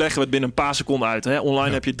 En hoe leggen we het binnen een paar seconden uit? Hè?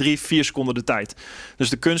 Online heb je 3-4 seconden de tijd. Dus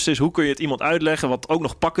de kunst is, hoe kun je het iemand uitleggen wat ook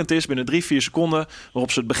nog pakkend is binnen 3-4 seconden,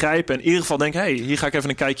 waarop ze het begrijpen en in ieder geval denken, hey, hier ga ik even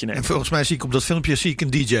een kijkje nemen. En volgens mij zie ik op dat filmpje een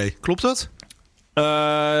DJ. Klopt dat?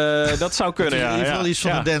 Dat zou kunnen, ja. In ieder geval iets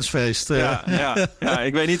van een dancefeest. Ja,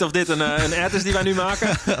 ik weet niet of dit een ad is die wij nu maken.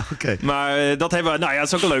 Okay. Maar dat hebben we... Nou ja, het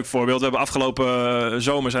is ook een leuk voorbeeld. We hebben afgelopen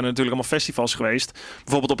zomer zijn er natuurlijk allemaal festivals geweest.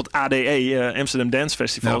 Bijvoorbeeld op het ADE, Amsterdam Dance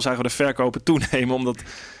Festival, zagen we de verkopen toenemen. Omdat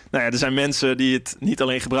er zijn mensen die het niet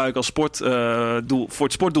alleen gebruiken als voor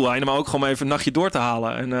het sportdoeleinde, maar ook gewoon even een nachtje door te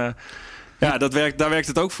halen. En daar werkt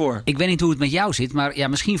het ook voor. Ik weet niet hoe het met jou zit, maar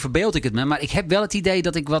misschien verbeeld ik het me. Maar ik heb wel het idee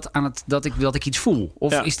dat ik iets voel.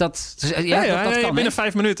 Of is dat... dat kan, binnen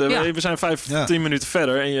 5 minuten. Ja. We zijn 10 minuten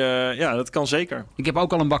verder. En dat kan zeker. Ik heb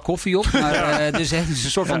ook al een bak koffie op. Maar, dus het is een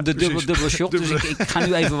soort van dubbele shot. Dus ik ga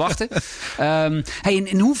nu even wachten.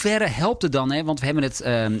 In hoeverre helpt het dan? Hè? Want we hebben het...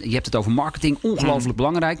 je hebt het over marketing. Ongelooflijk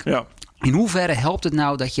belangrijk. Ja. In hoeverre helpt het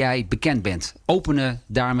nou dat jij bekend bent? Openen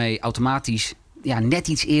daarmee automatisch net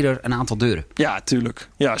iets eerder een aantal deuren? Ja, tuurlijk.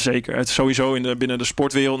 Ja, zeker. Het is sowieso binnen de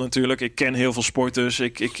sportwereld natuurlijk. Ik ken heel veel sporters.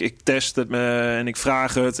 Ik test het en ik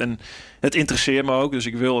vraag het. En het interesseert me ook. Dus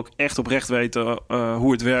ik wil ook echt oprecht weten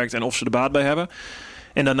hoe het werkt en of ze er baat bij hebben.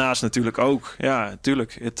 En daarnaast natuurlijk ook. Ja,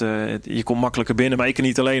 tuurlijk. Je komt makkelijker binnen. Maar ik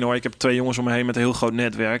niet alleen hoor. Ik heb 2 jongens om me heen met een heel groot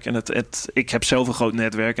netwerk. En ik heb zelf een groot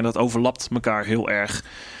netwerk. En dat overlapt elkaar heel erg.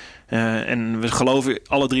 En we geloven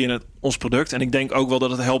alle 3 in ons product. En ik denk ook wel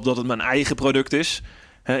dat het helpt dat het mijn eigen product is.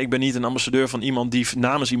 Ik ben niet een ambassadeur van iemand die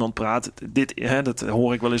namens iemand praat. Dat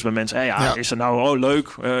hoor ik wel eens bij mensen. Is het nou leuk?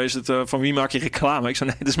 Is het van wie maak je reclame? Ik zeg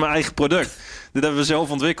nee, dit is mijn eigen product. Dit hebben we zelf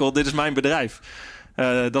ontwikkeld. Dit is mijn bedrijf.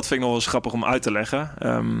 Dat vind ik nog wel eens grappig om uit te leggen.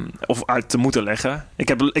 Of uit te moeten leggen.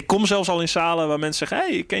 Ik kom zelfs al in zalen waar mensen zeggen,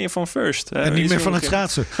 hey, ken je van First? En niet meer van het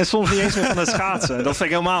schaatsen. En soms niet eens meer van het schaatsen. Dat vind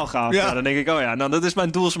ik helemaal gaaf. Ja. Dan denk ik, dat is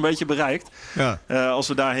mijn doel is een beetje bereikt. Ja. Als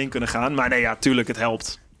we daarheen kunnen gaan. Maar nee, tuurlijk, het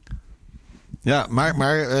helpt. Ja, maar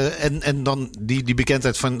en dan die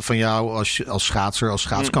bekendheid van jou als schaatser, als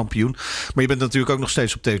schaatskampioen. Maar je bent natuurlijk ook nog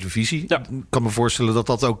steeds op televisie. Ja. Ik kan me voorstellen dat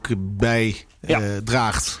dat ook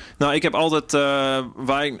draagt. Nou, ik heb altijd...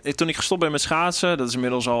 toen ik gestopt ben met schaatsen, dat is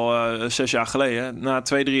inmiddels al 6 jaar geleden. Na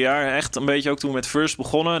 2-3 jaar echt een beetje ook toen met First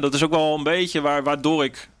begonnen. Dat is ook wel een beetje waardoor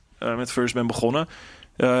ik met First ben begonnen.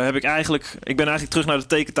 Ik ben eigenlijk terug naar de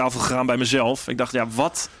tekentafel gegaan bij mezelf. Ik dacht,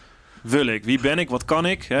 wat wil ik? Wie ben ik? Wat kan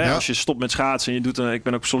ik? Als je stopt met schaatsen en je doet ik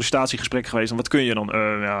ben ook op sollicitatiegesprek geweest. En wat kun je dan?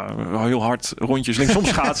 Heel hard rondjes linksom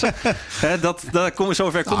schaatsen.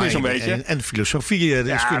 Zover kom je zo'n beetje. En filosofie.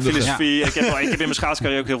 Filosofie. Ik heb in mijn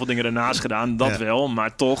schaatscarrière ook heel veel dingen ernaast gedaan. Dat wel.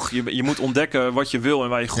 Maar toch, je moet ontdekken wat je wil en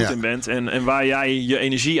waar je goed in bent. En waar jij je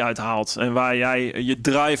energie uithaalt. En waar jij je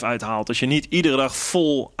drive uithaalt. Als je niet iedere dag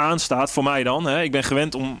vol aanstaat, voor mij dan. Ik ben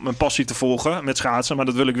gewend om mijn passie te volgen met schaatsen. Maar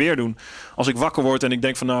dat wil ik weer doen. Als ik wakker word en ik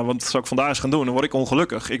denk van wat zou ik vandaag eens gaan doen? Dan word ik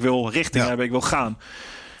ongelukkig. Ik wil richting hebben, ik wil gaan.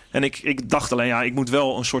 En ik dacht alleen, ik moet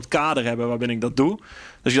wel een soort kader hebben waarin ik dat doe.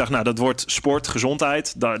 Dus ik dacht, dat wordt sport,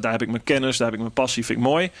 gezondheid. Daar heb ik mijn kennis, daar heb ik mijn passie, vind ik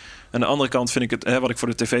mooi. Aan de andere kant vind ik het, wat ik voor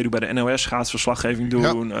de tv doe bij de NOS, schaatsverslaggeving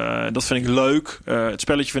doen. Dat vind ik leuk. Het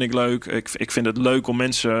spelletje vind ik leuk. Ik vind het leuk om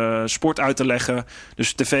mensen sport uit te leggen.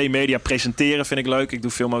 Dus tv, media presenteren vind ik leuk. Ik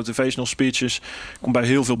doe veel motivational speeches. Ik kom bij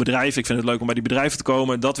heel veel bedrijven. Ik vind het leuk om bij die bedrijven te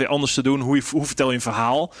komen. Dat weer anders te doen. Hoe vertel je een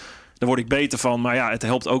verhaal? Daar word ik beter van. Maar het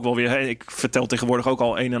helpt ook wel weer. Ik vertel tegenwoordig ook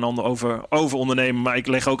al een en ander over ondernemen. Maar ik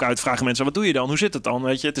leg ook uit, vragen mensen, wat doe je dan? Hoe zit het dan?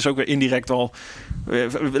 Weet je, het is ook weer indirect al...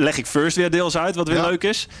 leg ik First weer deels uit, wat weer leuk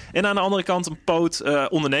is. En aan de andere kant een poot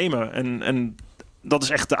ondernemen. En dat is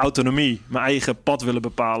echt de autonomie. Mijn eigen pad willen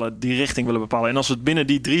bepalen. Die richting willen bepalen. En als het binnen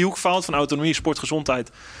die driehoek valt van autonomie, sport,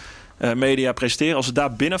 gezondheid... media presenteren. Als het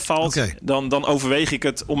daar binnen valt, dan overweeg ik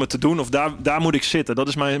het om het te doen. Of daar moet ik zitten. Dat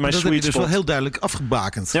is mijn sweet spot. Dat heb je dus wel heel duidelijk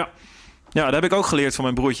afgebakend. Ja, dat heb ik ook geleerd van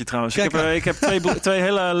mijn broertje trouwens. Ik heb twee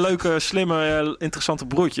hele leuke, slimme, interessante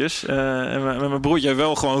broertjes. En mijn broertje heeft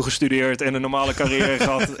wel gewoon gestudeerd en een normale carrière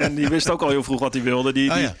gehad. En die wist ook al heel vroeg wat hij wilde.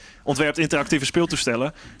 Die ontwerpt interactieve speeltoestellen.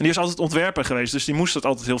 En die is altijd ontwerper geweest. Dus die moest het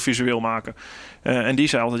altijd heel visueel maken. En die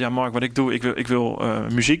zei altijd, Mark, wat ik doe, ik wil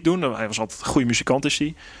muziek doen. Hij was altijd een goede muzikant is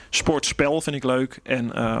hij. Sport, spel vind ik leuk.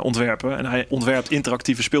 En ontwerpen. En hij ontwerpt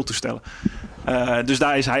interactieve speeltoestellen. Dus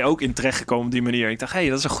daar is hij ook in terechtgekomen op die manier. Ik dacht,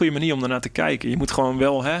 dat is een goede manier om daarnaar te kijken. Je moet gewoon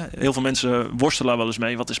wel, heel veel mensen worstelen wel eens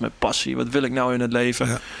mee. Wat is mijn passie? Wat wil ik nou in het leven?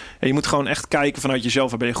 Ja. En je moet gewoon echt kijken vanuit jezelf.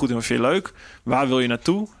 Waar ben je goed en wat vind je leuk? Waar wil je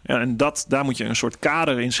naartoe? Ja, en daar moet je een soort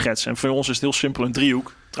kader in schetsen. En voor ons is het heel simpel een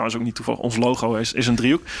driehoek. Trouwens ook niet toevallig. Ons logo is een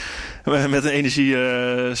driehoek. Met een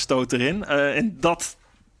energiestoot erin. En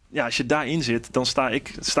als je daarin zit, dan sta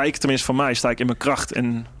ik tenminste van mij, sta ik in mijn kracht.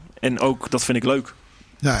 En ook, dat vind ik leuk.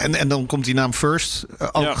 Ja, en dan komt die naam First.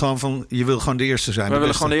 Gewoon van, je wil gewoon de eerste zijn. We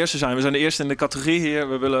willen gewoon de eerste zijn. We zijn de eerste in de categorie hier.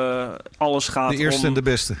 We willen, alles gaat de eerste en de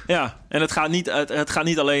beste. Ja, en het gaat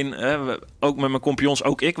niet alleen, ook met mijn compagnons,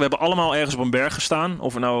 ook ik. We hebben allemaal ergens op een berg gestaan.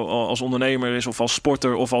 Of het nou als ondernemer is, of als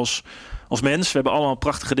sporter, of als mens. We hebben allemaal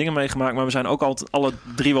prachtige dingen meegemaakt. Maar we zijn ook altijd alle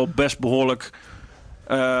drie wel best behoorlijk...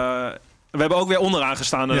 we hebben ook weer onderaan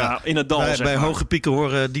gestaan in het dal. Bij hoge pieken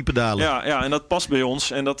horen diepe dalen. Ja, en dat past bij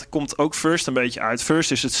ons. En dat komt ook First een beetje uit.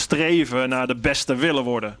 First is het streven naar de beste willen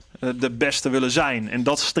worden. De beste willen zijn. En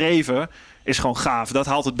dat streven is gewoon gaaf. Dat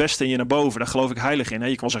haalt het beste in je naar boven. Daar geloof ik heilig in.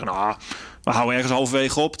 Je kan wel zeggen, we houden ergens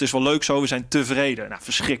halverwege op. Het is wel leuk zo, we zijn tevreden. Nou,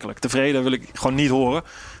 verschrikkelijk. Tevreden wil ik gewoon niet horen.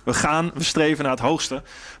 We streven naar het hoogste.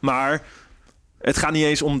 Maar... het gaat niet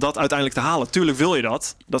eens om dat uiteindelijk te halen. Tuurlijk wil je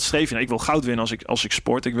dat. Dat streef je. Ik wil goud winnen als ik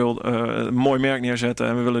sport. Ik wil een mooi merk neerzetten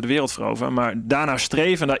en we willen de wereld veroveren. Maar daarna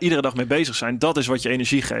streven en daar iedere dag mee bezig zijn, dat is wat je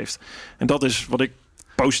energie geeft. En dat is wat ik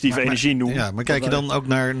positieve energie noem. Ja, maar kijk je dan ook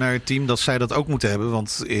naar het team dat zij dat ook moeten hebben?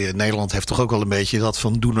 Want Nederland heeft toch ook wel een beetje dat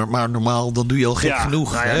van doe maar normaal, dan doe je al gek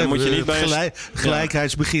genoeg. Nou ja, dan moet je niet bij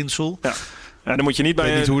gelijkheidsbeginsel. Ja. Ja, dan moet je niet bij...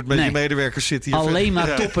 Ik weet niet hoe het met je medewerkers zit hier. Alleen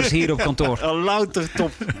maar toppers hier op kantoor. Louter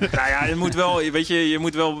top. Nou ja, je moet wel... Weet je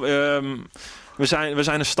moet wel... We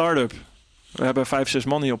zijn een start-up. We hebben 5-6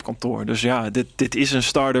 man hier op kantoor. Dus ja, dit is een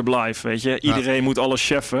start-up life, weet je. Iedereen moet alles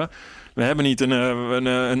cheffen. We hebben niet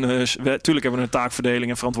tuurlijk hebben we een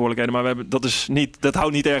taakverdeling en verantwoordelijkheden, maar dat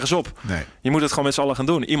houdt niet ergens op. Nee. Je moet het gewoon met z'n allen gaan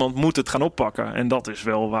doen. Iemand moet het gaan oppakken. En dat is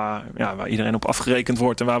wel waar iedereen op afgerekend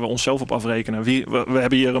wordt en waar we onszelf op afrekenen. We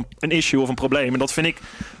hebben hier een issue of een probleem. En dat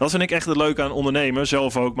vind ik echt het leuke aan ondernemen.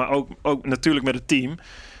 Zelf ook, maar ook natuurlijk met het team.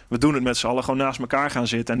 We doen het met z'n allen. Gewoon naast elkaar gaan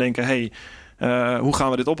zitten en denken, hoe gaan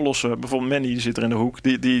we dit oplossen? Bijvoorbeeld Mandy, die zit er in de hoek.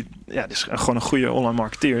 Die is gewoon een goede online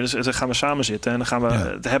marketeer. Dus dan gaan we samen zitten en dan gaan we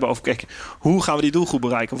het hebben over... Kijk, hoe gaan we die doelgroep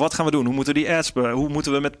bereiken? Wat gaan we doen? Hoe moeten we die ads... Hoe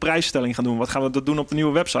moeten we met prijsstelling gaan doen? Wat gaan we doen op de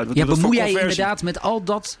nieuwe website? Bemoei jij je inderdaad met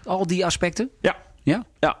al die aspecten? Ja.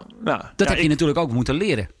 Dat heb je natuurlijk ook moeten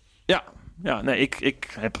leren. Ja, nee, ik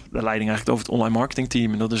heb de leiding eigenlijk over het online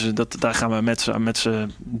marketingteam. En daar gaan we met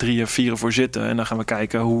z'n 3 of 4 voor zitten. En dan gaan we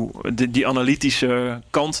kijken hoe die analytische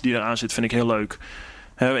kant die eraan zit, vind ik heel leuk.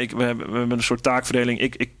 We hebben een soort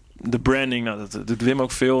taakverdeling. De branding, dat doet Wim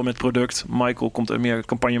ook veel met product. Michael komt een meer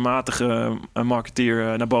campagnematige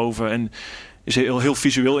marketeer naar boven. En is heel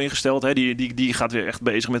visueel ingesteld. Hè? Die gaat weer echt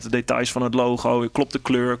bezig met de details van het logo. Klopt de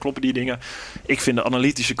kleur, kloppen die dingen. Ik vind de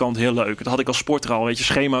analytische kant heel leuk. Dat had ik als sporter al.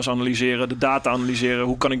 Schema's analyseren, de data analyseren.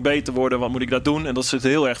 Hoe kan ik beter worden? Wat moet ik daar doen? En dat zit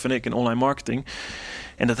heel erg, vind ik, in online marketing.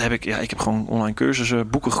 En dat heb ik. Ik heb gewoon online cursussen,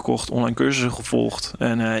 boeken gekocht, online cursussen gevolgd.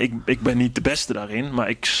 En ik ben niet de beste daarin. Maar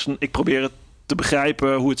ik probeer het te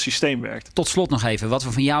begrijpen hoe het systeem werkt. Tot slot nog even, wat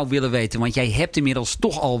we van jou willen weten. Want jij hebt inmiddels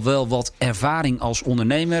toch al wel wat ervaring als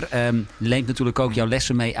ondernemer. Neemt natuurlijk ook jouw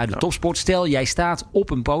lessen mee uit de topsport. Stel, jij staat op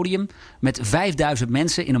een podium met 5000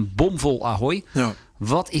 mensen in een bomvol Ahoy. Ja.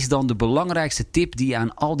 Wat is dan de belangrijkste tip die je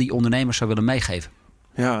aan al die ondernemers zou willen meegeven?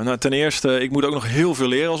 Ja, nou, ten eerste, ik moet ook nog heel veel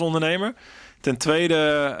leren als ondernemer. Ten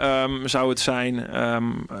tweede zou het zijn...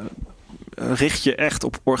 richt je echt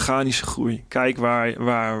op organische groei. Kijk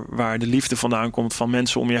waar de liefde vandaan komt van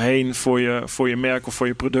mensen om je heen voor je merk of voor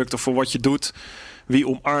je product of voor wat je doet. Wie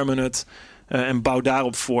omarmen het en bouw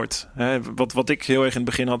daarop voort. Wat ik heel erg in het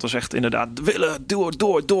begin had was echt inderdaad willen,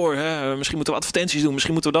 door. Misschien moeten we advertenties doen,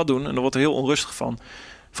 misschien moeten we dat doen. En daar wordt er heel onrustig van.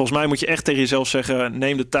 Volgens mij moet je echt tegen jezelf zeggen,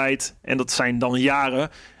 neem de tijd en dat zijn dan jaren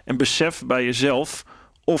en besef bij jezelf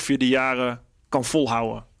of je die jaren kan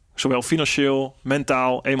volhouden. Zowel financieel,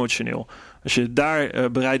 mentaal, emotioneel. Als je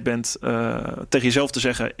daar bereid bent tegen jezelf te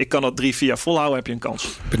zeggen... ik kan dat 3-4 jaar volhouden, heb je een kans.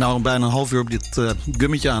 Ik ben nou bijna een half uur op dit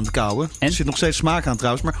gummetje aan het kauwen. Er zit nog steeds smaak aan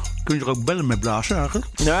trouwens. Maar kun je er ook bellen met blazen eigenlijk?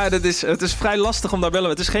 Ja, het is vrij lastig om daar bellen.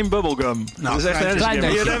 Het is geen bubblegum. Nou, het is echt klein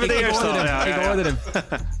beetje. Hier hebben we de eerste al. Ik hoorde hem.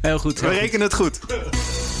 Heel goed. We rekenen het goed.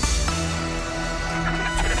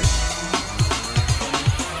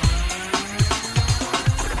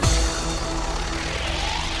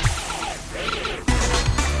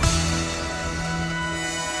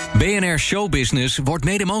 BNR Showbusiness wordt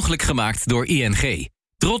mede mogelijk gemaakt door ING.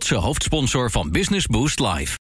 Trotse hoofdsponsor van Business Boost Live.